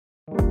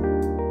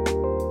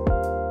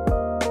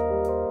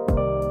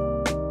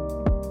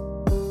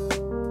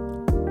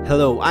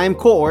Hello, I'm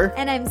Core.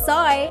 And I'm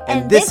Soy.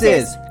 And this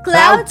is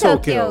Cloud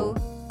Tokyo.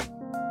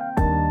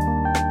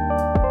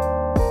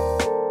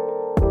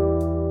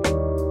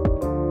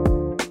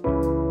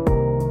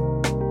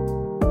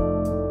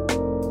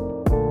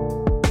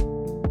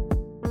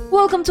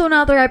 Welcome to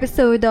another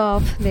episode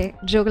of...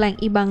 joke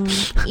lang, ibang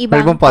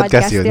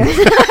podcast yun.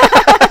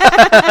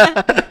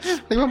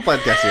 Ibang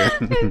podcast yun.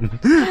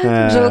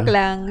 Joke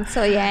lang.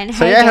 So, yan.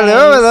 So, Hi, yeah,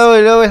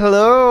 guys.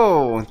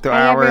 hello to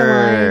Hi, our...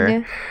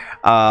 everyone.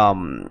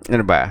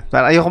 Ano ba?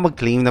 Ayoko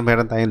mag-claim na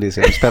meron tayong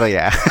listeners, pero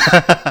yeah.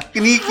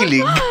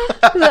 Kinikilig.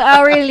 To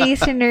our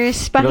listeners,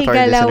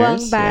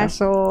 pakigalawang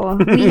baso.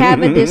 We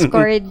have a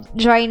Discord.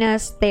 Join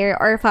us there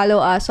or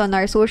follow us on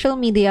our social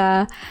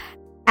media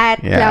at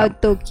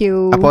Cloud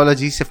Tokyo.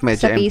 Apologies if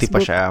medyo empty pa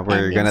Facebook siya.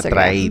 We're gonna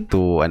Instagram.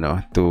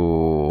 try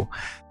to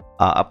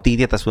update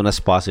it as soon as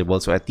possible,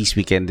 so at least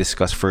we can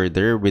discuss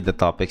further with the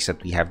topics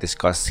that we have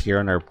discussed here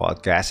on our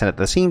podcast. And at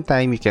the same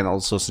time, you can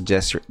also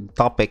suggest your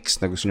topics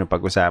na gusto nyo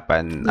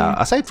pag-usapan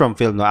aside from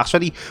film. No?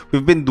 Actually,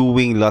 we've been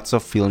doing lots of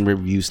film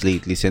reviews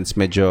lately since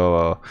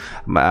medyo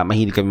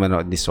mahilig kami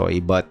manood ni Soy,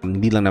 but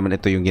hindi lang naman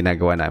ito yung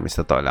ginagawa namin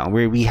sa totoo lang.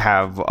 Where we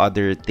have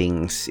other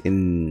things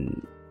in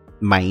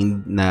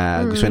mind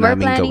na gusto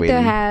namin gawin. We're planning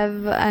to have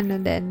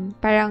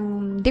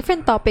parang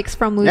different topics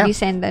from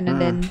movies and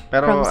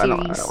pero from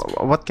series.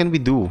 What can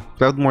we do?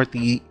 Cloud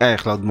Morty.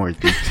 Cloud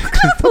Morty.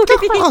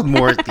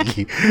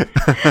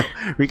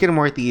 Rick and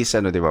Morty is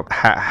diba,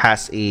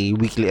 has a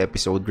weekly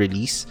episode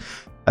release.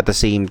 At the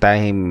same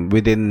time,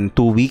 within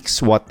 2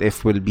 weeks, What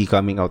If will be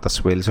coming out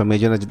as well. So,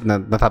 medyo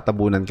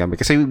natatabunan kami.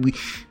 Kasi,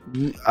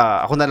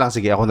 ako na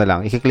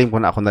lang. I-claim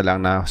ko na ako na lang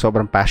na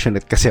sobrang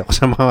passionate kasi ako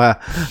sa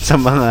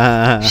mga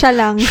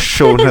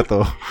show na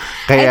to.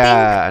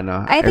 Kaya,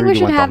 I think we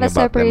should have a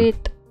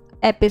separate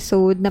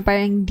episode na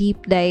parang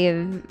deep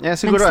dive. Yeah,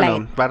 siguro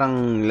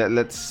parang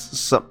let's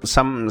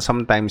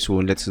sometime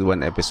soon, let's do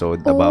an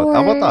episode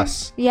about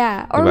us.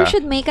 Yeah, or we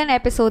should make an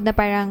episode na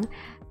parang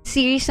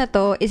series na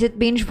to, is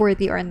it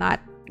binge-worthy or not?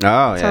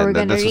 Oh, so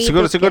yeah.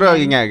 Siguro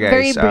yun nga,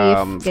 guys. Very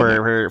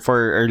brief. For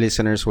our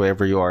listeners,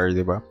 wherever you are,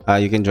 diba?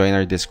 You can join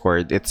our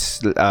Discord. It's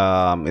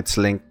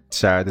linked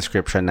sa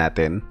description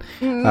natin.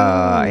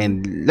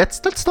 And let's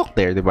talk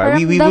there, diba?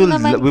 We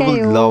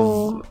would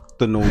love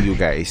to know you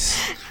guys.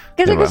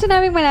 Kasi gusto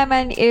namin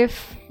malaman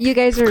if you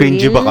guys are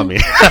cringy real. ba kami?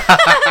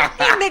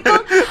 Hindi,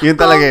 yun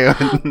talaga yun.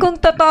 Kung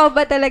totoo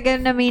ba talaga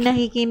na may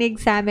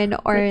nakikinig sa amin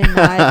or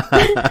not.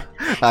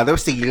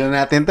 Tapos tigilan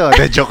natin to.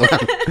 Joke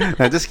lang.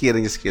 Just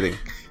kidding.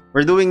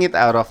 We're doing it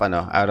out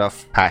of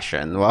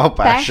passion. Wow,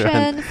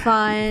 passion.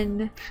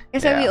 Fun.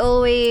 Kasi we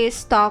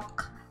always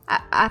talk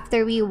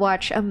after we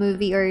watch a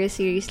movie or a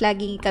series.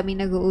 Lagi kami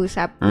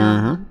nag-uusap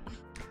ng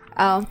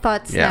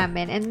thoughts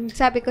namin. And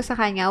sabi ko sa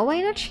kanya, why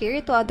not share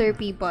it to other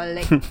people?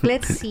 Like,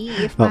 let's see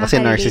if kasi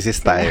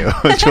narcissist tayo.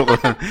 Joke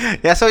lang.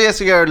 Yeah, so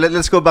yes,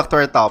 let's go back to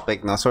our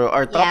topic. No? So,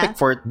 our topic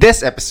for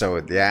this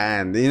episode,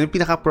 yun yung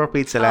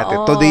pinaka-appropriate sa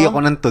lahat. Today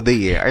ako ng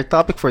today. Our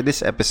topic for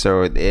this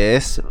episode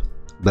is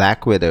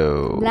Black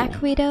Widow,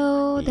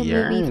 the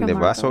movie from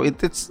diba? So,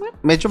 it's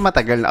medyo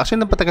matagal na.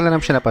 Actually, napatagal na namin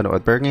siya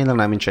napanood. Pero ngayon lang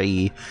namin siya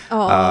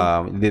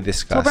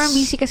i-discuss. Sobrang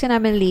busy kasi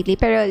namin lately.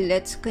 Pero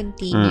let's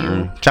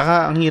continue.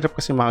 Tsaka, ang hirap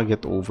kasi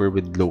makaget over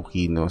with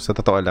Loki, no? Sa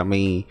totoo lang,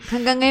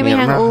 hanggang ngayon may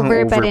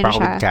hangover pa rin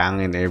siya. With Kang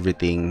and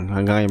everything.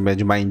 Hanggang ngayon,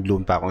 medyo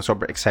mind-blown pa ako.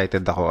 Super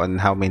excited ako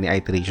on how many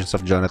iterations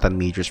of Jonathan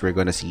Majors we're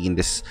gonna see in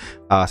this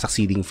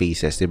succeeding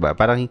phases, diba?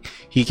 Parang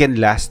he can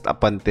last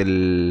up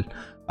until...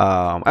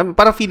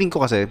 parang feeling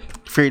ko kasi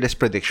fearless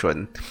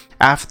prediction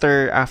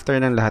after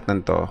ng lahat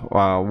ng to,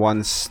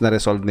 once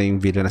na-resolve na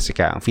yung villain na si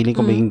Kang, feeling ko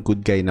maging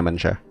good guy naman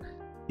siya,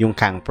 yung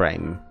Kang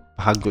Prime,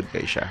 baka good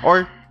guy siya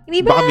or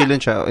baka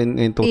villain siya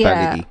in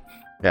totality.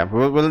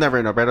 We'll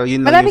never know, pero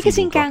yun lang marami yung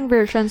feeling kasing Kang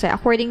versions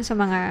according sa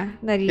mga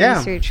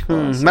na-research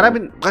ko. So.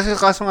 Marami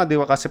kaso nga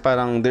diba, kasi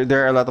parang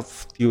there are a lot of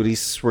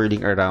theories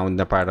swirling around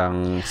na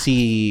parang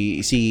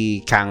si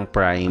Kang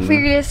Prime,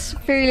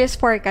 fearless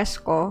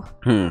forecast ko.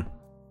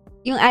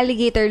 Yung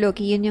alligator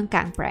Loki, yun yung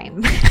Kang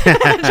Prime.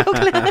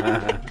 Joke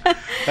lang.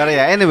 Pero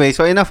anyway,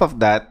 so enough of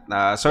that.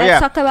 Let's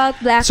talk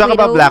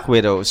about Black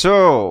Widow.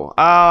 So,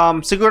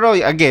 siguro,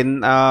 again,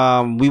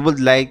 we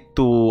would like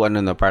to,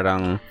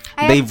 parang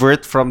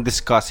divert from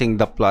discussing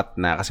the plot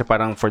na. Kasi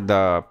parang for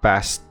the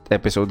past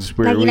episodes,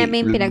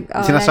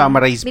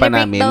 sinasummarize pa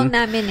namin. Breakdown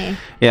namin eh.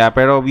 Yeah,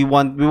 pero we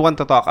want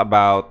to talk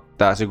about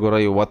siguro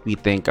what we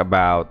think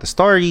about the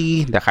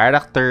story, the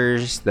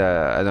characters,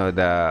 the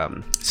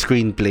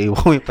screenplay.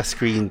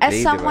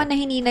 As someone na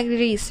hindi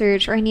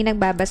nag-research or hindi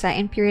nagbabasa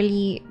and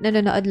purely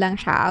nanonood lang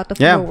siya out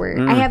of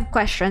nowhere, I have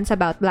questions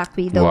about Black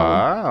Widow.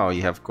 Wow,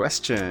 you have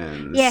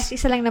questions. Yes,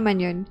 isa lang naman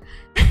yun.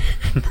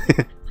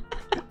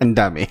 Ang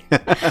dami.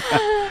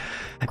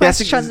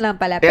 Question lang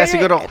pala. Pero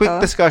siguro, quick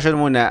discussion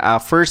muna.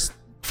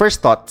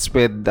 First thoughts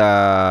with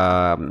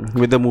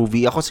the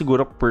movie. Ako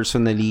siguro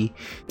personally,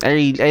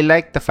 I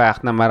like the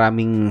fact na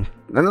maraming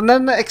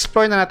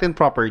na-explore na natin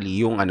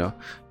properly yung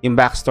yung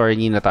backstory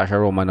ni Natasha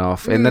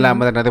Romanoff and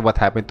nalaman na natin what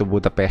happened to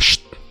Budapest,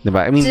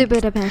 diba? I mean,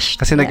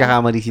 Budapest, kasi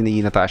nagkakamali si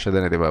Natasha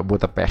doon, diba?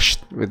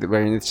 Budapest.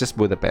 It's just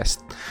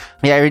Budapest.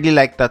 Yeah, I really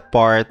like that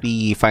part.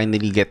 We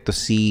finally get to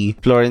see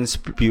Florence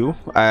Pugh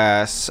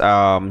as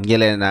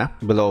Yelena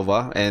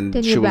Belova and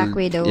the new Black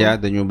Widow. Yeah,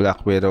 the new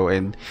Black Widow,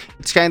 and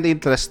it's kind of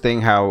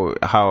interesting how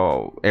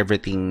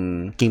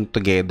everything came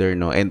together,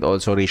 no? And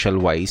also racial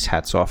wise,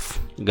 hats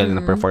off. Galing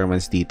na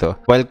performance dito.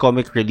 While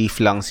comic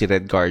relief lang si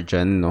Red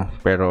Guardian, no?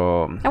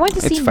 Pero I want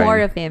to see more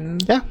of him.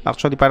 Yeah,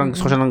 actually parang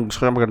gusto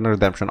siya magandang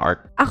redemption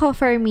arc. Ako,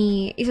 for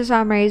me,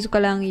 isa-summarize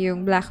ko lang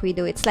yung Black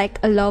Widow. It's like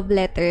a love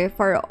letter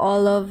for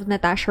all of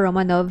Natasha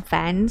Romanoff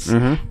fans.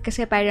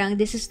 Kasi parang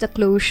this is the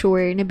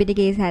closure na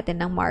binigay sa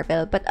atin ng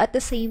Marvel. But at the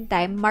same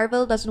time,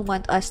 Marvel doesn't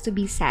want us to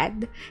be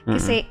sad.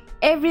 Kasi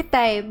every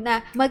time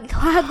na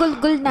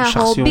maghahagulgul na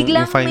ako,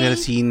 biglang yung final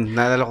scene,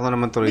 naalala ko na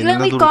naman tuloy. Biglang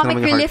may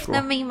comic relief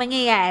na may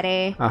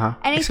mangyayari.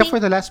 And except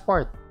for the last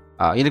part.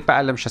 Yung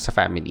nagpaalam siya sa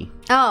family.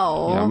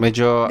 Oo. Yeah,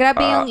 medyo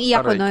grabe yung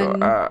iyak ko nun.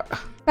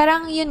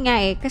 Parang yun nga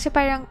kasi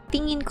parang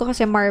tingin ko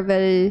kasi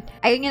Marvel,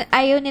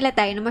 ayaw nila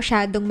tayo na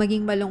masyadong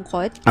maging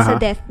malungkot sa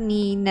death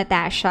ni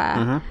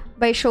Natasha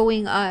by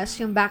showing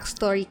us yung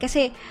backstory.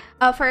 Kasi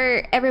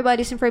for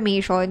everybody's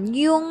information,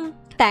 yung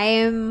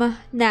time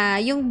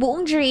na yung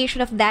buong duration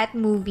of that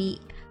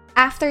movie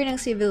after ng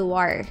Civil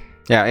War.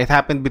 Yeah, it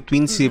happened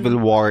between Civil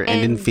War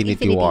and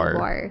Infinity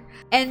War.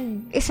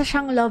 And isa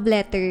siyang love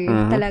letter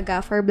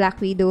talaga for Black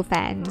Widow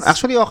fans.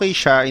 Actually, okay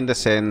siya in the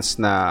sense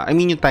na, I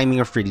mean, yung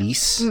timing of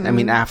release. I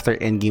mean, after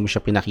Endgame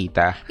siya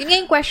pinakita. Yun nga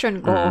yung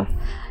question ko.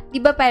 Di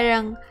ba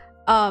parang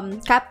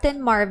Captain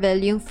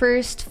Marvel, yung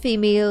first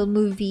female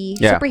movie,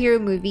 superhero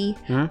movie.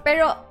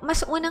 Pero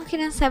mas unang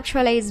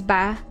kinonceptualize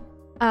ba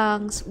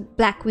ang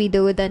Black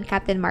Widow than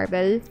Captain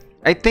Marvel?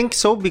 I think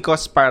so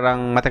because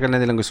parang matagal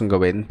na nilang gustong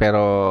gawin.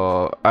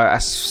 Pero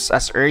as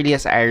early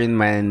as Iron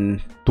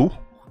Man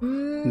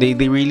 2, they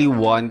really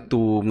want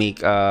to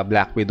make a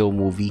Black Widow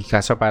movie.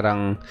 Kaso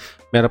parang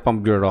meron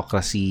pang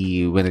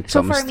bureaucracy when it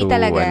comes to... So for me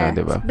talaga,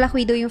 diba? Black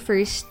Widow yung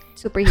first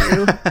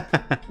superhero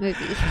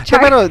movie.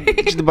 Pero,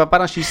 diba,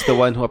 parang she's the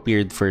one who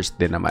appeared first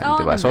din naman,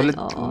 diba? So,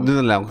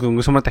 doon lang. Kung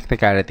gusto mo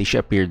technicality, she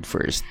appeared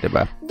first,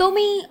 diba? Though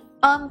may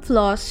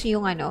flaws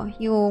yung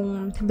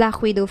yung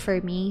Black Widow for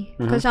me.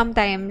 Because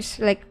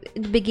sometimes, like,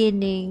 in the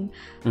beginning,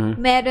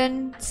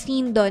 meron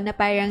scene doon na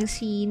parang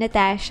si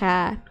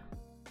Natasha,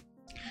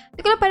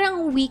 hindi ko na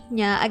parang weak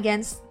niya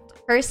against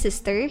her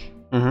sister.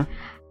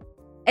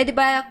 Eh, di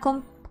ba,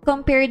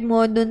 compared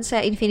mo dun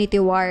sa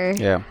Infinity War,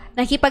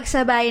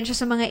 nakipagsabayan siya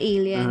sa mga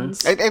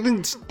aliens. I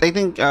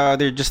think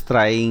they're just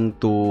trying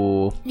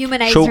to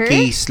humanize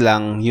showcase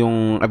lang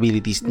yung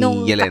abilities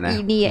ni Yelena.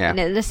 Ni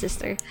the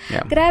sister.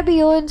 Yeah. Grabe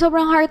yun.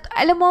 Sobrang heart.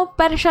 Alam mo,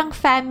 para siyang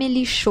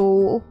family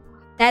show.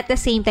 At the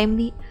same time,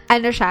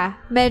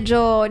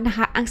 medyo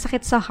ang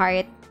sakit sa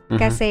heart.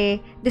 Kasi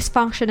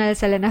dysfunctional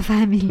sila na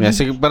family. Yeah,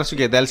 sige,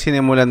 dahil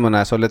sinimulan mo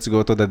na, so let's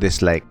go to the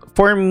dislike.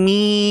 For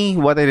me,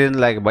 what I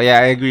didn't like, but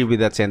yeah, I agree with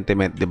that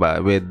sentiment,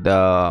 diba? With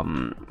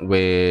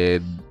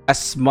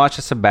as much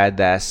as a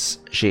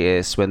badass she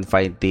is when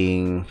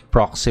fighting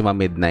Proxima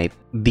Midnight,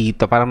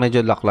 dito parang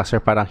medyo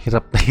lackluster, parang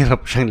hirap na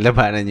hirap siyang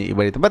labanan yung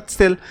iba dito. But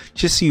still,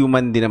 she's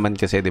human din naman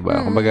kasi, diba?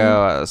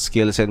 Kumbaga,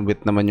 skills and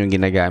wit naman yung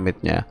ginagamit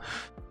niya.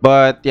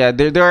 But yeah,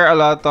 there are a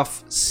lot of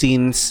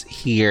scenes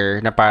here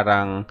na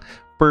parang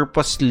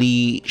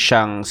purposely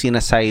siyang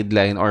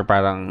sinasideline or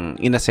parang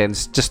in a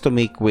sense just to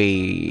make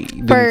way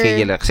dun kay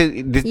Yelena.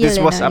 Kasi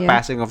this was a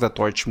passing of the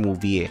torch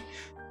movie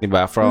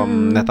diba?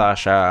 From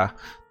Natasha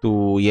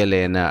to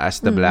Yelena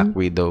as the Black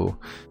Widow.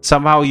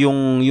 Somehow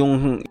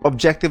yung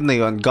objective na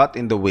yon got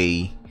in the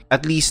way.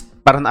 At least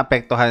parang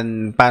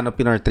naapektuhan paano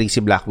pinortray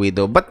si Black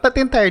Widow. But not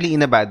entirely in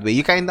a bad way.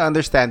 You kinda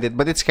understand it,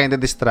 but it's kinda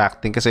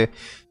distracting kasi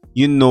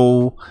you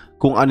know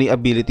kung ano yung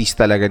abilities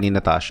talaga ni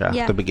Natasha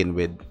to begin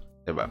with.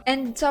 Diba?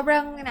 And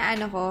sobrang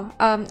naano ko,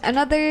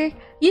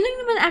 yun lang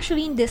naman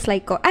actually yung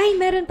dislike ko. Ay,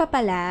 meron pa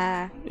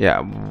pala. Yeah,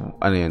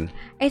 ano yun?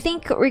 I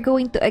think we're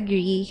going to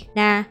agree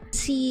na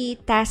si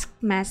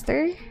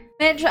Taskmaster,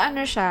 medyo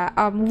siya,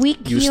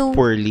 weak used yung...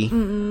 poorly.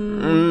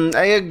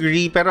 I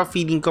agree, pero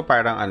feeling ko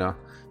parang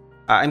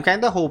I'm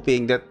kinda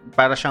hoping that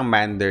para siyang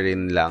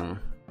Mandarin lang.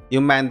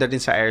 Yung Mandarin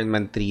sa Iron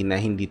Man 3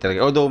 na hindi talaga.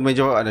 Although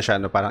medyo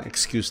parang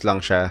excuse lang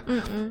siya.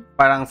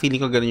 Parang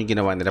feeling ko ganun yung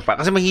ginawa nila.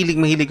 Kasi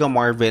mahilig ang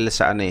Marvel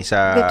sa sa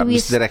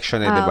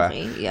misdirection diba?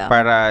 Okay, yeah.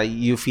 Para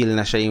you feel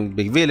na siya yung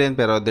big villain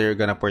pero they're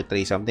gonna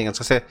portray something else.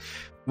 Kasi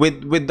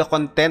with the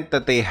content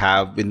that they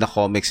have in the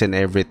comics and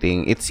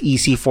everything, it's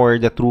easy for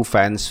the true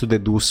fans to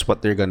deduce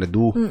what they're gonna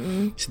do.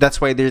 So that's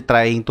why they're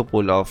trying to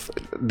pull off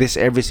this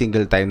every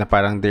single time na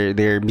parang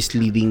they're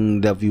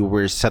misleading the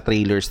viewers sa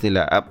trailers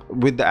nila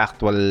with the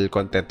actual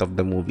content of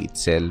the movie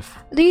itself.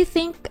 Do you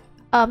think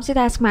si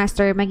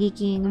Taskmaster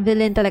magiging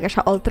villain talaga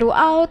siya all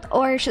throughout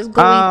or she's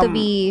going to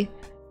be,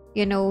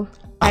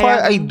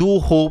 I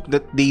do hope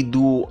that they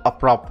do a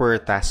proper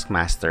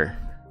Taskmaster.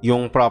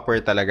 Yung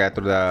proper talaga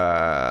to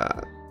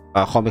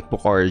comic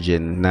book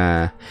origin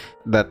na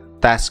the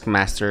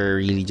Taskmaster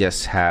really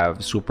just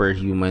have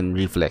superhuman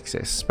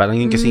reflexes. Parang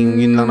yun kasi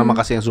yun lang naman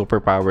kasi ang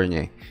superpower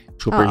niya eh.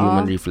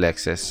 Superhuman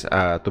reflexes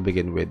to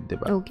begin with,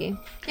 diba? Okay.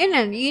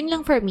 Yun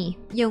lang for me.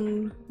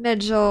 Yung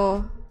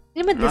medyo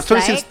hindi mo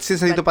Actually, dislike.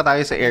 since dito pa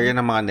tayo sa area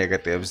ng mga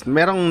negatives,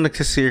 merong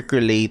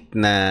nagsisirculate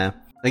na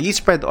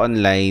nag-spread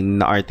online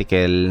na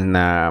article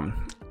na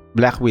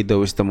Black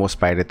Widow is the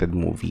most pirated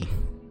movie.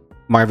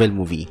 Marvel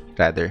movie,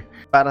 rather.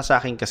 Para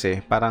sa akin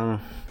kasi, parang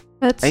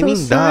That's so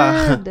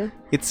sad.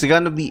 It's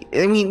gonna be,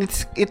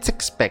 it's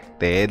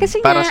expected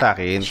kasi para nga, sa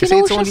akin. Kasi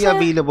it's only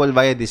available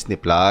via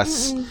Disney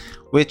Plus,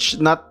 which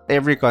not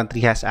every country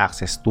has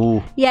access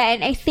to. Yeah,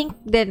 and I think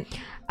then,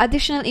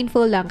 additional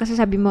info lang, kasi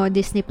sabi mo,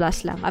 Disney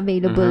Plus lang,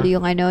 available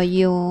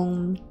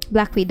yung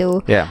Black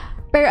Widow. Yeah.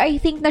 Pero I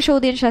think na-show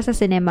din siya sa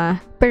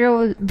cinema,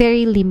 pero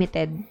very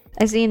limited.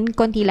 As in,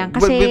 konti lang.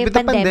 Kasi with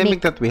the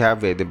pandemic that we have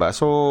diba?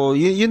 So,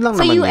 yun lang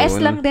sa naman US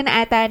yun. lang din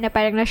ata na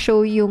parang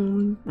na-show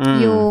yung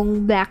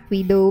Black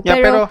Widow.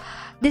 Yeah, pero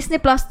Disney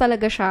Plus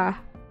talaga siya.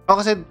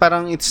 Kasi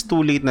parang it's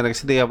too late na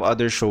kasi they have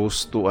other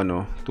shows to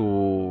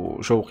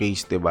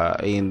showcase, diba?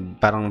 And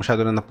parang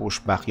masyado na na-push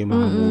back yung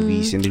mga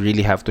movies and they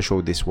really have to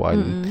show this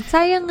one.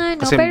 Sayang nga, no?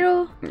 Kasi,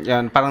 pero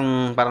yan,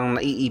 parang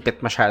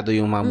naiipit masyado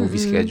yung mga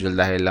movie schedule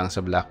dahil lang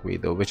sa Black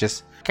Widow, which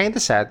is kinda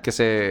sad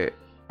kasi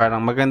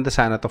parang maganda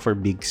sana to for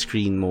big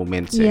screen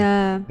moments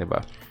yeah.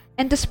 Diba?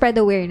 And to spread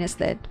awareness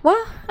then.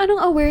 Wah,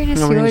 anong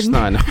awareness yun?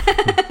 Na,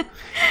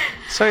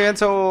 So, yan.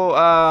 So,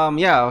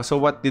 So,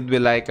 what did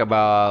we like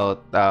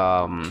about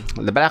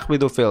the Black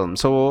Widow film?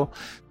 So,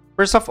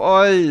 first of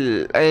all,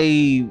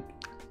 I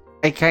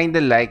kinda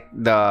like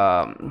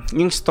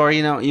yung story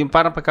na, yung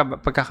parang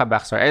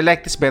pagkaka-backstory. I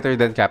like this better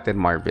than Captain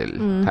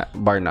Marvel.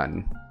 Bar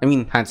none. I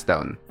mean, hands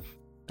down.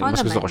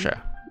 Mas gusto ko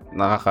siya.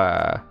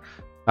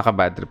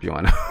 Naka-bad trip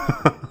yung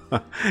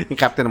yung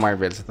Captain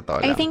Marvel sa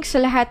totoo lang. I think sa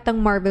lahat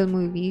ng Marvel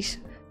movies,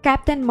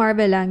 Captain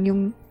Marvel lang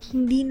yung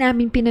hindi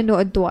namin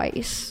pinanood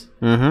twice.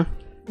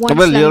 Once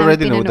well, you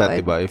already know that,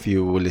 diba? If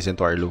you listen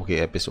to our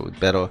Loki episode.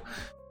 Pero,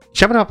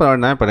 syempre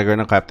napanood namin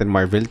panagawa ng Captain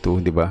Marvel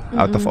 2, diba?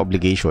 Out of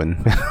obligation.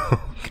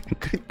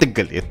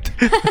 Galit.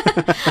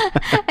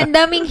 Ang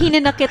daming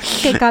hinanakit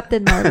kay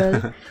Captain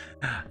Marvel.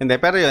 Hindi,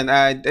 pero yun,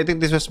 I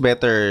think this was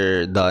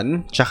better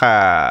done.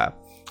 Tsaka,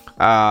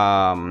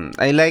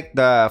 I like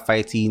the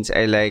fight scenes.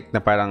 I like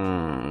na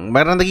parang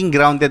naging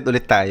grounded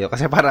ulit tayo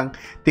kasi parang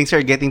things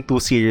are getting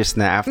too serious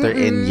na after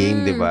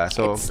Endgame, diba?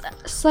 So, it's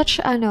such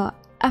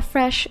a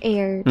fresh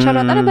air.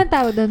 Charot, ano ba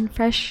tawag doon?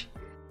 Fresh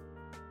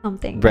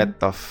something.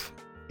 Breath of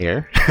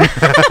air?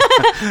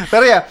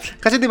 Pero yeah,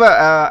 kasi diba,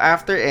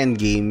 after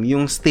Endgame,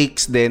 yung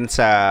stakes din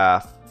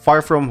sa Far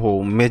From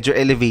Home, medyo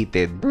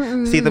elevated.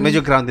 So ito,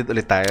 medyo grounded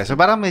ulit tayo. So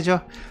parang medyo,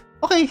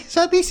 okay,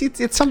 so at least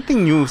it's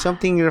something new,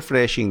 something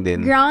refreshing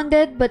din.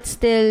 Grounded, but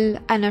still,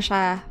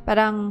 siya,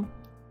 parang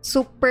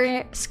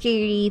super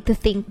scary to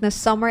think na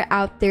somewhere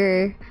out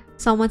there,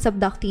 someone's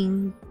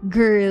abducting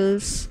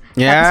girls.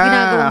 Yeah, tapos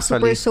ginagawang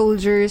super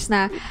soldiers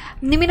na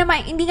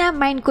hindi nga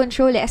mind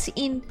control as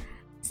in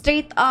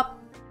straight up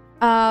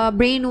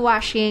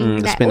brainwashing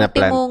na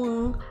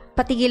ultimong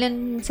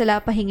patigilan sila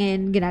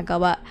pahingin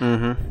ginagawa.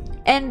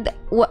 And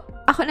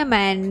ako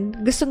naman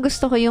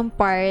gustong-gusto ko yung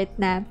part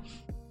na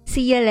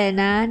si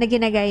Yelena na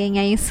ginagaya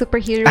niya yung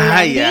superhero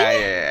landing.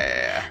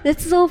 Yeah.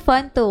 That's so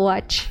fun to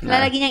watch.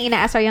 Lagi niyang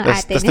inaasar yung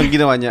ate. Tapos nung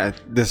ginawa niya,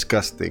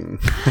 disgusting.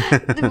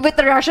 With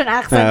the Russian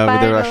accent.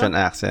 With the Russian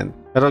accent.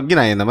 Pero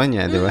ginaya naman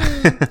niya, di ba?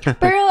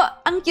 Pero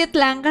ang cute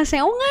lang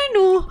kasi,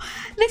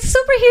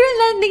 nag-superhero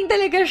landing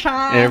talaga siya.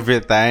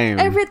 Every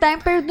time.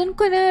 Pero dun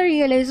ko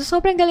na-realize,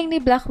 sobrang galing ni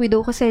Black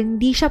Widow kasi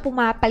hindi siya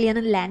pumapalya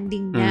ng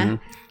landing niya.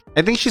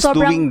 I think she's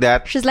doing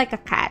that. She's like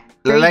a cat.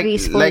 Very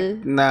graceful.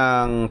 Like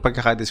ng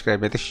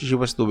pagkaka-describe, I think she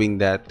was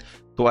doing that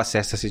to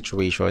assess the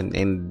situation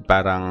and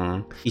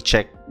parang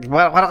i-check.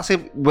 Parang kasi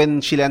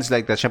when she lands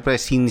like that, syempre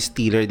scene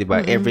stealer, di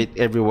ba?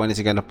 Everyone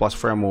is gonna pause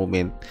for a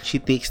moment. She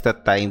takes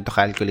that time to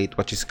calculate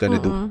what she's gonna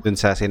do dun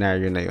sa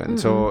scenario na yun.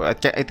 So,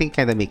 I think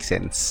kinda makes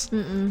sense.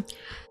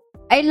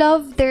 I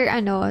love their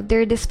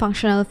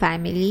dysfunctional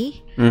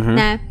family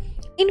na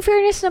in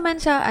fairness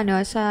naman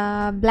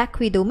sa Black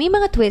Widow, may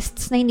mga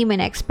twists na hindi mo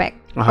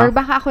na-expect. Or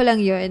baka ako lang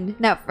yun.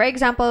 Na, for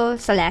example,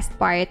 sa last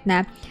part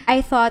na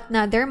I thought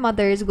na their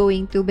mother is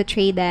going to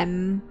betray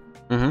them.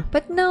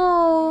 But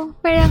no,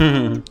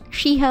 parang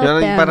she helped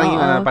them.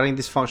 Parang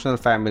dysfunctional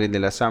family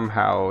nila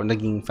somehow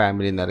naging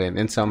family na rin.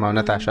 And somehow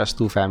Natasha has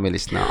two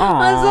families na.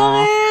 Ang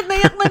sakit!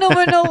 Nayak na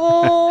naman ako.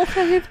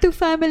 I have two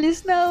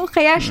families now.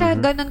 Kaya siya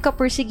ganun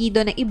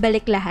ka-perseguido na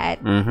ibalik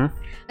lahat.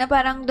 Na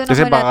parang doon ako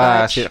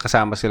na-touch. Kasi baka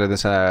kasama sila doon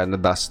sa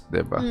na-dust,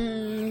 diba?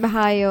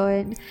 Baka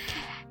yun.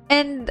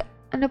 And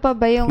ano pa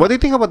ba yung... What do you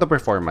think about the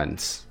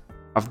performance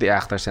of the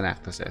actors and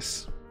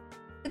actresses?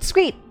 It's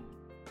great.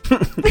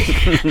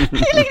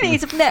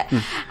 Naisip na.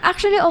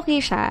 Actually, okay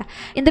siya.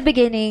 In the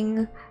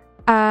beginning,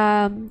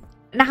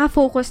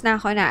 naka-focus na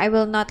ako na I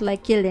will not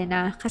like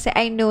Yelena kasi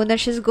I know na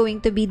she's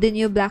going to be the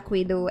new Black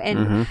Widow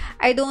and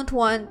I don't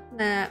want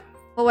na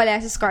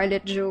mawala si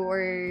Scarlett Jo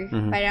or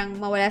parang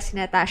mawala si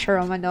Natasha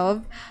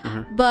Romanoff.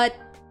 But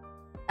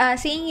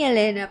seeing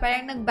Yelena,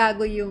 parang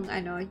nagbago yung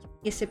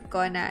isip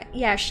ko na,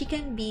 yeah, she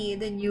can be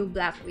the new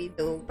Black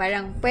Widow.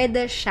 Parang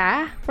pwede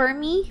siya for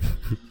me.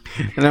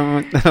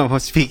 Alam mo,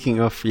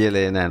 speaking of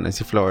Yelena,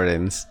 si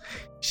Florence,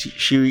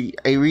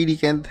 I really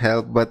can't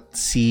help but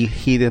see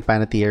Hayden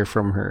Panettiere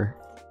from her.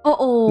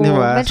 Oo.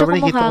 Diba?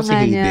 Sobrang nakita ko si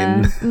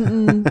Hayden.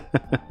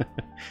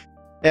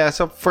 Yeah,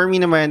 so for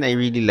me naman, I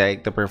really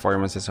like the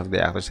performances of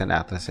the actors and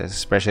actresses,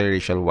 especially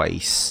Rachel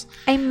Weisz.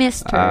 I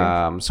missed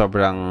her.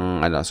 Sobrang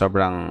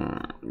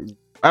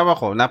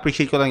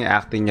na-appreciate ko lang yung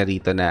acting niya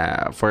rito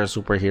na for a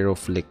superhero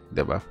flick,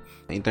 diba?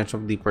 In terms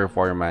of the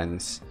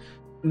performance,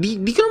 di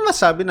ko naman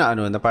masabi na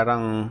na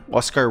parang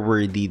Oscar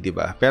worthy,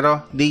 diba?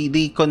 Pero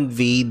they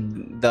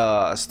conveyed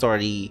the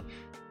story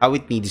how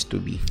it needs to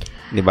be,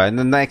 diba?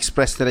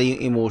 Na-express nila yung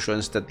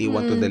emotions that they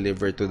want to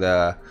deliver to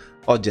the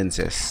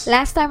audiences.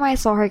 Last time I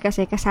saw her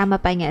kasi kasama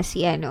pa niya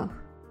si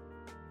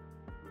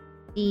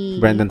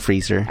Brendan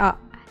Fraser.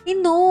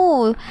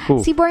 No.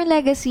 Who? Si Born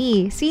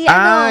Legacy. Si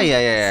yeah.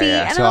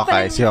 Si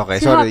Hawkeye.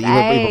 Sorry,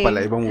 iba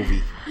pala, ibang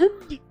movie.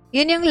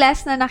 Yun yung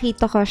last na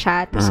nakita ko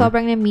siya.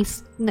 Sobrang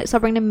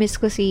na-miss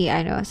ko si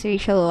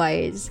Rachel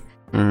Weisz.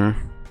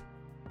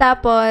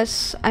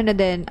 Tapos,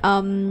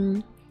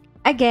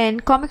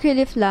 again, comic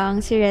relief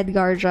lang si Red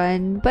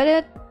Guardian.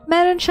 But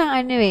meron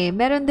siyang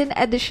meron din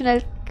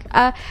additional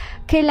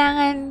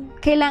kailangan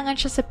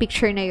siya sa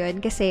picture na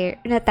yun kasi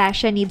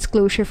Natasha needs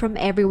closure from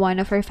every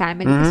one of her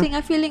family. Kasi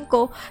nga feeling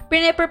ko,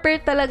 prepare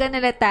talaga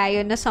nila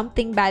tayo na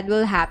something bad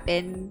will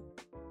happen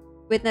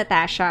with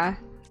Natasha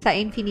sa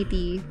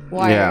Infinity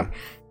War. Yeah.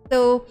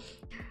 So,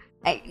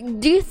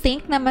 do you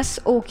think na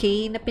mas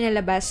okay na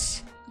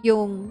pinalabas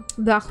yung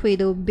Black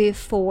Widow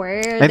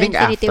before the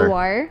Infinity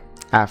War?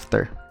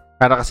 After.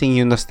 Para kasi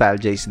yung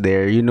nostalgia is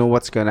there. You know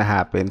what's gonna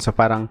happen. So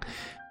parang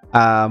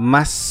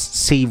mas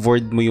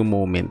savored mo yung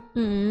moment.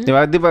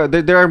 Diba?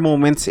 There are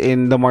moments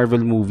in the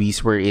Marvel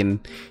movies wherein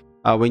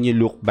when you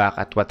look back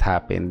at what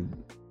happened,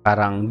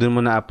 parang dun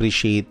mo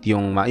na-appreciate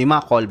yung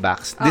mga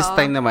callbacks. This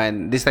time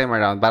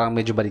around, parang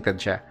medyo baliktad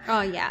siya.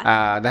 Oh,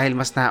 yeah. Dahil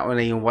mas nauna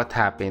yung what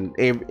happened,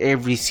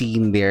 every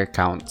scene there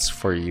counts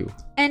for you.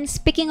 And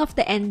speaking of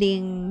the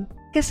ending,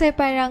 kasi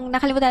parang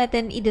nakalimutan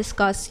natin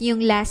i-discuss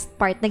yung last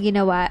part na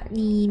ginawa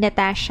ni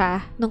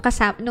Natasha nung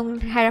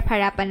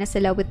harap-harapan na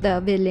sila with the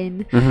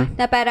villain.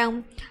 Na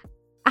parang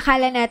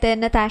akala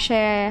natin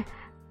Natasha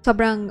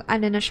sobrang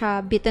na siya,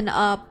 beaten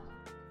up,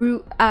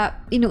 yung fuck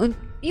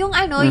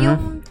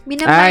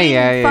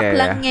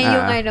lang niya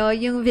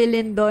yung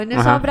villain doon.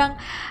 Sobrang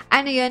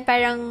yun,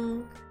 parang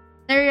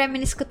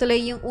nare-reminisce ko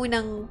tuloy yung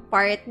unang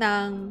part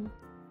ng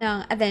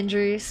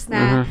Avengers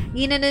na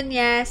ginanon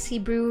niya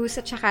si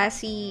Bruce at saka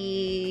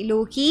si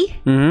Loki.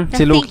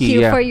 Si Loki, thank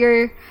you for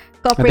your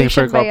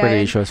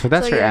cooperation. So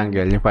that's her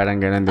angle, yung parang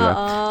ganun, di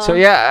ba? So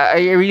yeah,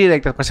 I really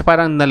like that kasi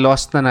parang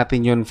na-lost na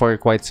natin yun for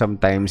quite some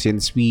time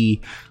since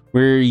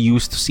we're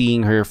used to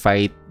seeing her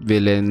fight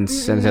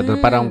villains and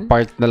parang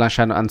part na lang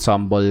siya ng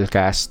ensemble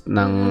cast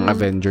ng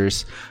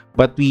Avengers.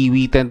 But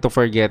we tend to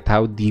forget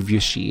how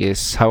devious she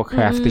is, how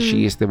crafty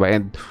she is, diba?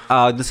 And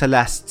dun sa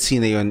last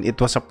scene na yun, it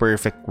was a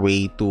perfect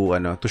way to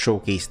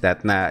showcase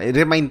that na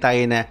remind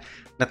tayo na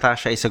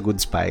Natasha is a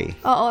good spy.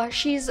 Oo,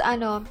 she's a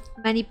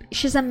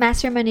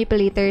master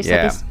manipulator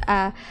sa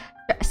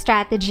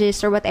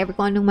strategist or whatever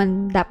kung anong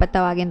man dapat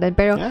tawagin doon.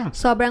 Pero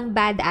sobrang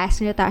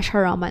badass ni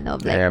Natasha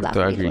Romanoff. I have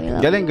to agree.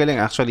 Galing.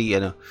 Actually,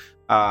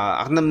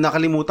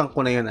 nakalimutan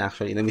ko na yun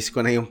actually. Na-miss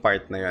ko na yung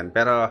part na yun.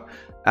 Pero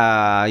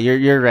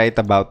you're right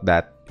about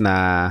that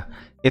na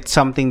it's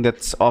something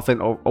that's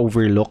often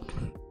overlooked.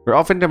 We're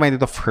often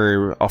reminded of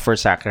her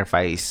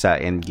sacrifice sa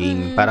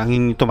Endgame. Parang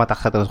yung tumatak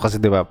sa kasi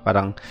diba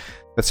parang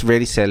that's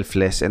very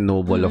selfless and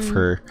noble of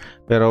her.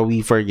 Pero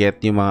we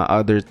forget yung mga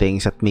other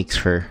things that makes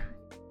her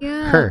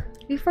her.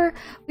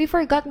 We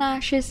forgot na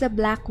she's a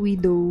Black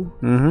Widow.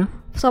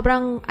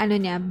 Sobrang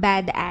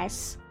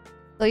badass.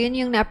 So yun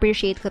yung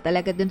na-appreciate ko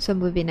talaga dun sa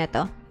movie na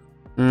to.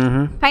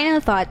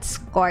 Final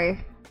thoughts,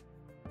 Core.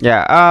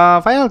 Yeah,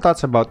 final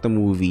thoughts about the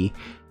movie.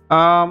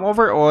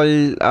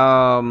 Overall,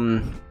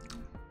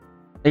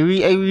 I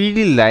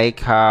really like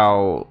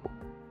how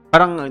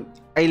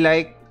I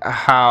like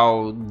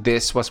how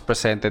this was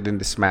presented in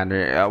this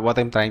manner. What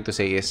I'm trying to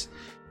say is,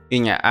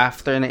 yun nga,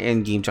 after na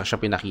Endgame tsaka siya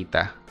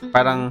pinakita,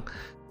 parang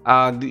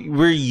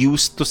we're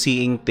used to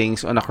seeing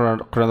things on a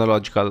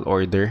chronological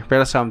order.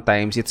 Pero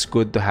sometimes it's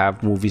good to have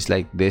movies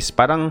like this.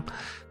 Parang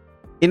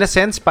in a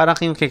sense, parang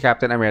yung kay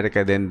Captain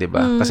America din, di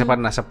ba? Kasi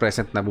parang nasa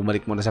present na,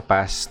 bumalik muna sa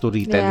past to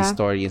retell the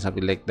story and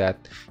something like that.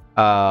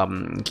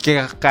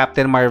 Kay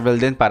Captain Marvel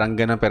din, parang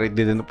ganun, pero it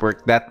didn't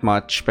work that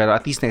much. Pero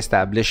at least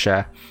na-establish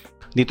siya.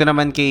 Dito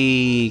naman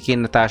kay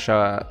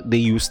Natasha,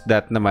 they used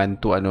that naman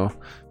to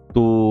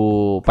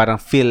parang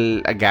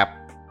fill a gap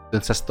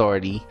dun sa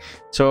story.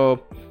 So,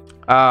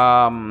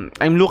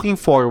 I'm looking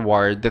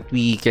forward that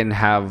we can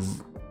have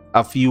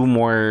a few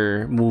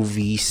more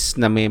movies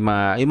na may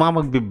yung mga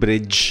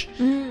magbe-bridge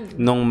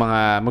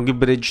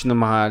ng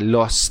mga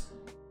lost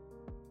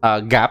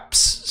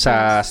gaps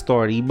sa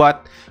story,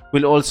 but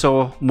will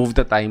also move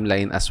the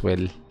timeline as well.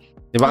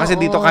 Diba? Kasi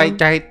dito kahit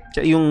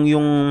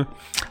yung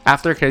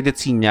after credit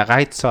scene niya,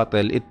 kahit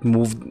subtle, it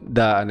moved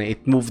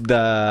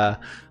the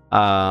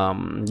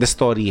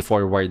story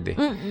forward eh.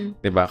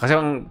 Diba? Kasi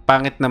ang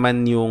pangit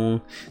naman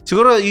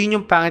siguro yun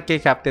yung pangit kay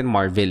Captain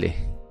Marvel eh.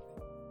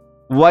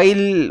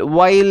 While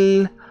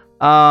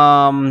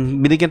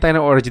binigyan tayo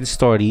ng origin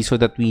story so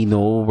that we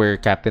know where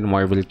Captain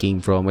Marvel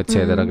came from,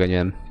 etc.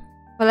 Ganyan.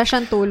 Wala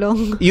siyang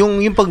tulong. yung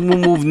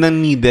pag-move ng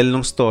needle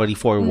ng story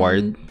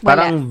forward,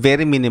 parang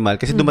very minimal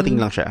kasi dumating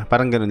lang siya.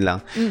 Parang ganun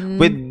lang.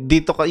 With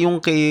dito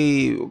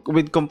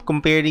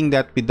comparing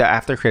that with the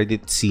after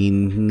credit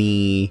scene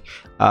ni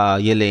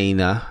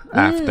Yelena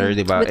after,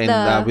 'di ba?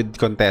 And with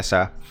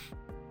Contessa,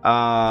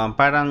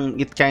 parang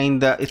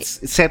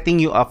it's setting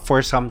you up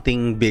for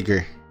something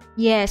bigger.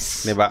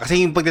 Yes. 'Di ba?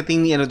 Kasi yung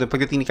pagdating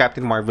ni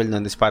Captain Marvel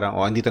noon is parang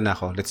andito na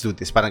ako, let's do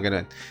this, parang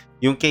ganoon.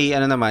 Yung kay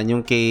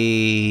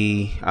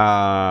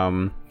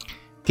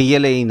kay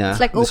Yelena, it's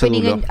like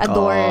opening a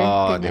door.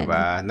 'di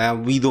ba? Na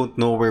we don't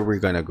know where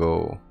we're gonna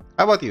go.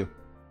 How about you?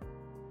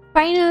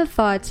 Final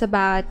thoughts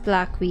about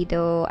Black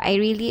Widow. I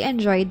really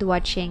enjoyed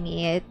watching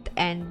it,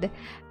 and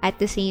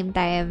at the same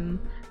time,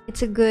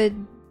 it's a good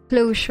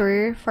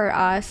closure for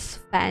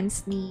us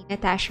fans ni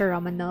Natasha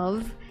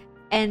Romanoff.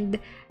 And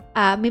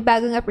may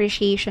bagong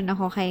appreciation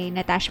ako kay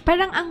Natasha.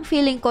 Parang ang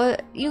feeling ko,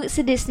 yung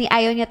si Disney,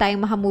 ayaw niya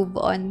tayong makamove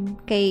on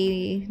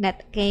kay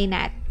Nat.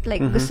 Like,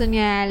 gusto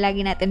niya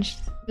lagi natin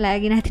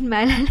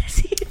maalala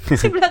si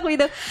Black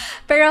Widow.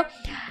 Pero,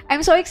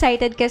 I'm so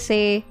excited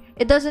kasi,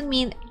 it doesn't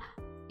mean,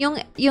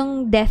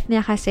 yung death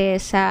niya kasi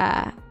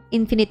sa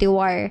Infinity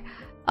War,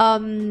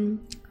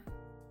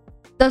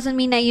 doesn't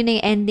mean na yun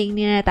na yung ending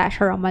ni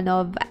Natasha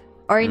Romanoff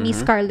or ni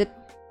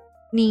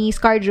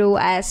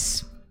ScarJo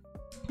as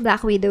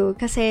Black Widow.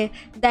 Kasi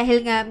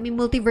dahil nga may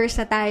multiverse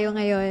na tayo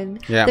ngayon,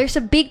 there's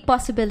a big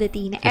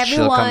possibility na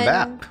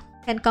everyone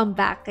can come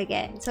back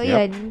again. So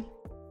yun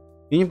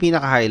yung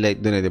pinaka-highlight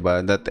dun, di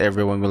ba? That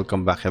everyone will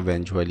come back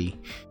eventually.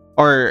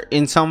 Or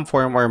in some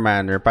form or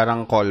manner,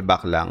 parang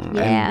callback lang.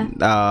 Yeah. And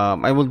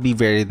I will be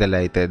very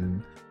delighted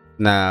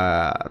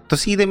to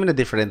see them in a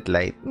different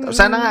light.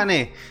 Sana nga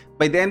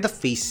by the end of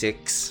Phase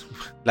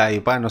 6,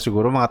 layo pa, no?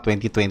 Siguro mga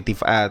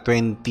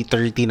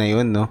 2030 na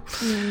yun, no?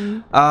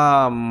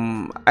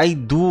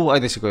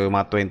 Siguro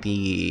mga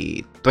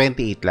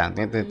 2028 lang,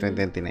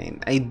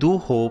 2029. I do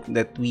hope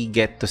that we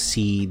get to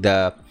see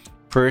the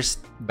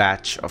first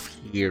batch of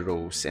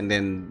heroes and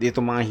then dito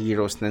mga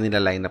heroes na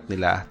nila-line up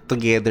nila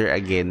together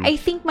again. I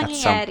think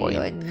mangyayari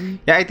yun.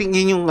 Yeah, I think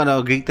yun yung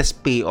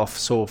greatest payoff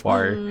so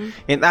far.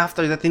 And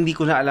after that, hindi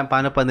ko na alam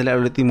paano pa nila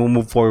ulit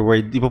move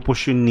forward.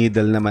 Ipapush yung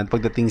needle naman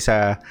pagdating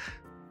sa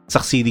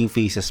succeeding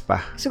phases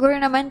pa. Siguro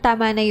naman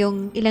tama na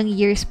yung ilang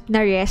years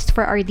na rest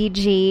for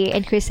RDJ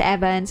and Chris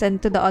Evans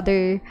and to the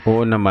other.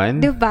 Oo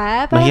naman.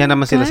 Diba? Mahiya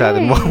naman sila sa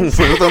atin.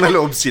 Puro na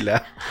loob sila.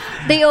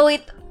 They owe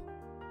it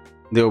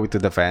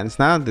to the fans?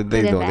 No,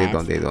 they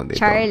don't.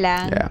 Char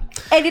lang. Yeah.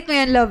 Edit mo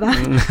yun, love.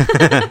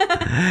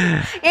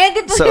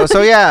 Edit mo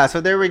So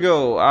there we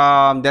go.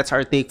 That's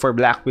our take for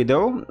Black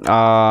Widow.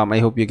 I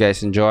hope you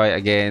guys enjoy.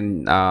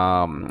 Again,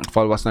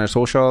 follow us on our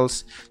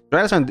socials.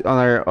 Join us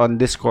on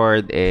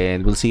Discord,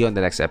 and we'll see you on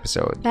the next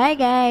episode. Bye,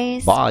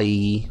 guys.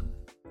 Bye.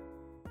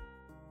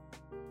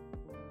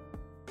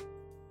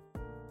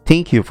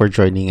 Thank you for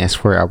joining us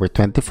for our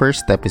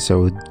 21st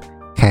episode.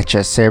 Catch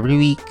us every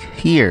week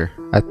here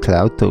at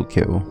Cloud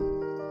Tokyo.